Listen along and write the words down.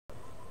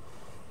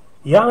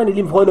Ja, meine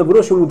lieben Freunde,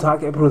 wunderschönen guten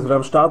Tag, Apple ist wieder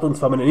am Start und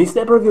zwar meine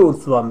nächste App-Review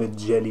und zwar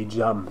mit Jelly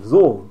Jump.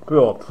 So,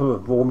 ja,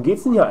 worum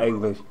geht's denn hier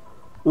eigentlich?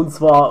 Und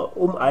zwar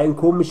um ein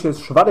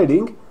komisches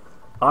Schwaddelding,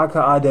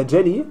 aka der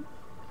Jelly,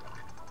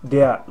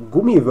 der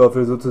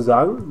Gummiwürfel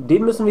sozusagen.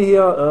 Den müssen wir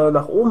hier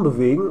nach oben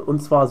bewegen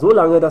und zwar so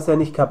lange, dass er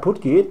nicht kaputt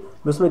geht,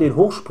 müssen wir den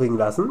hochspringen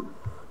lassen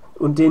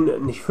und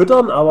den nicht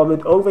füttern, aber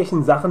mit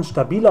irgendwelchen Sachen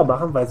stabiler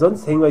machen, weil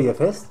sonst hängen wir hier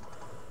fest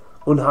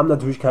und haben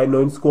natürlich keinen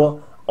neuen Score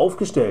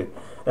aufgestellt.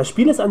 Das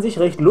Spiel ist an sich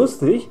recht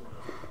lustig,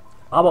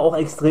 aber auch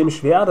extrem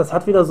schwer. Das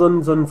hat wieder so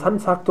einen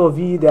Fun-Faktor,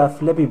 wie der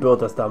Flappy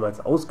Bird das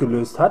damals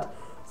ausgelöst hat.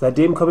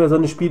 Seitdem kommen ja so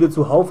eine Spiele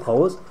zuhauf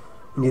raus.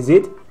 Und ihr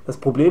seht, das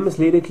Problem ist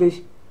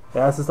lediglich,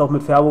 ja, es ist auch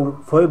mit Werbung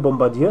voll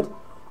bombardiert.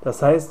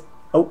 Das heißt,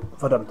 oh,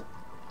 verdammt,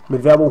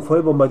 mit Werbung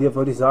voll bombardiert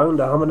wollte ich sagen.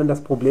 Da haben wir dann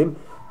das Problem,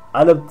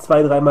 alle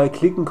 2-3 Mal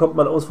klicken, kommt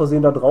man aus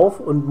Versehen da drauf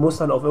und muss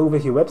dann auf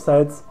irgendwelche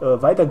Websites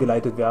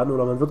weitergeleitet werden.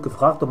 Oder man wird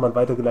gefragt, ob man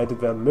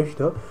weitergeleitet werden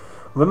möchte.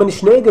 Und wenn man nicht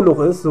schnell genug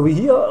ist, so wie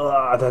hier,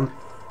 dann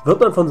wird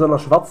man von so einer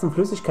schwarzen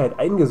Flüssigkeit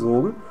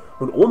eingesogen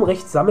und oben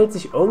rechts sammelt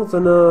sich irgend so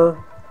eine,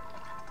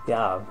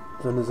 ja,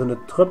 so eine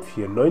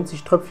Tröpfchen,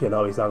 90 Tröpfchen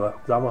habe ich, sagen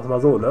wir es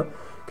mal so, ne?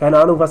 Keine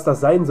Ahnung, was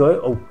das sein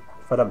soll. Oh,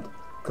 verdammt,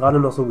 gerade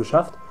noch so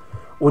geschafft.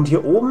 Und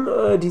hier oben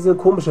diese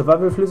komische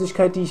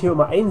Waffelflüssigkeit, die ich hier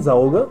immer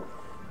einsauge,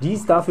 die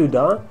ist dafür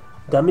da,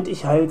 damit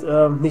ich halt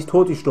nicht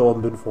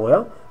totgestorben bin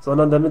vorher,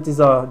 sondern damit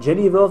dieser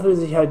Jellywürfel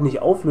sich halt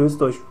nicht auflöst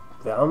durch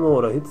Wärme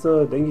oder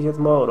Hitze, denke ich jetzt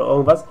mal, oder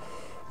irgendwas,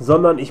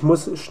 sondern ich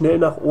muss schnell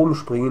nach oben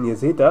springen, ihr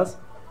seht das,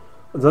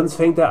 und sonst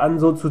fängt er an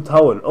so zu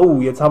tauen. Oh,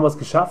 jetzt haben wir es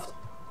geschafft.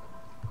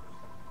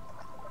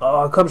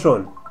 Oh, komm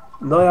schon,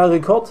 neuer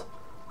Rekord.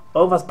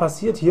 Irgendwas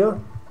passiert hier.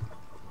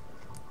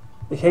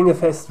 Ich hänge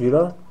fest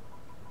wieder.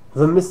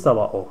 So ein Mist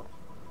aber auch.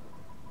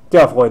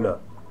 Tja, Freunde,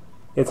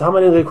 jetzt haben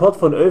wir den Rekord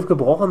von 11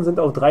 gebrochen, sind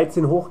auf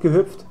 13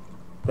 hochgehüpft.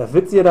 Das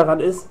Witzige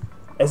daran ist,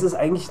 es ist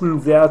eigentlich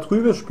ein sehr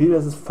trübes Spiel,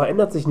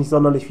 verändert sich nicht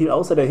sonderlich viel,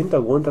 außer der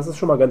Hintergrund. Das ist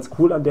schon mal ganz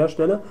cool an der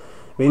Stelle.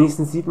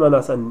 Wenigstens sieht man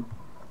das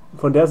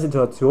von der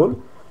Situation.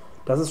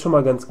 Das ist schon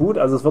mal ganz gut.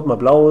 Also es wird mal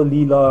blau,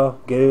 lila,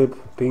 gelb,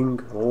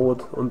 pink,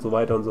 rot und so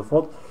weiter und so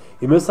fort.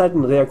 Ihr müsst halt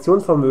ein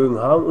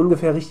Reaktionsvermögen haben,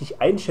 ungefähr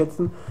richtig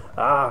einschätzen.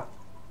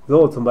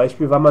 So zum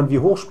Beispiel, wann man wie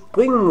hoch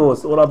springen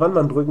muss oder wann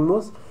man drücken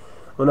muss.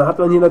 Und dann hat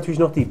man hier natürlich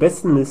noch die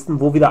besten Listen,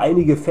 wo wieder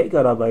einige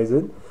Faker dabei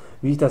sind.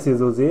 Wie ich das hier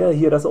so sehe.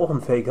 Hier, das ist auch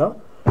ein Faker.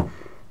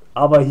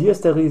 Aber hier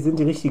sind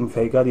die richtigen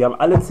Faker, die haben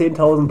alle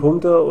 10.000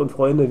 Punkte und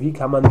Freunde, wie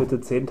kann man bitte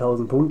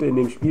 10.000 Punkte in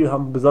dem Spiel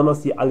haben,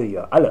 besonders die alle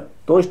hier, alle,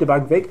 durch die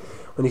Bank weg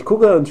und ich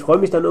gucke und ich freue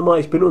mich dann immer,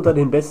 ich bin unter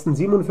den besten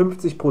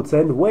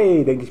 57%,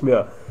 way, denke ich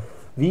mir,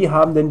 wie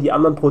haben denn die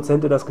anderen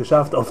Prozente das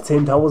geschafft auf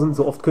 10.000,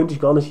 so oft könnte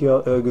ich gar nicht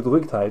hier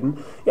gedrückt halten.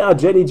 Ja,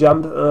 Jelly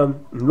Jump, ein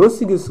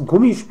lustiges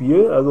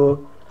Gummispiel, also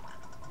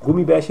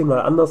Gummibärchen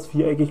mal anders,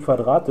 viereckig,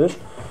 quadratisch.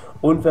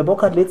 Und wer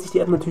Bock hat, lädt sich die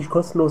App natürlich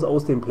kostenlos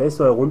aus dem Play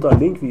Store herunter.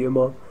 Link wie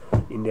immer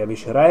in der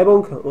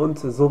Beschreibung. Und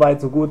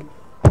soweit, so gut.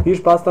 Viel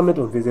Spaß damit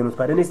und wir sehen uns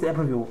bei der nächsten App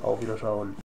Review. Auf Wiederschauen.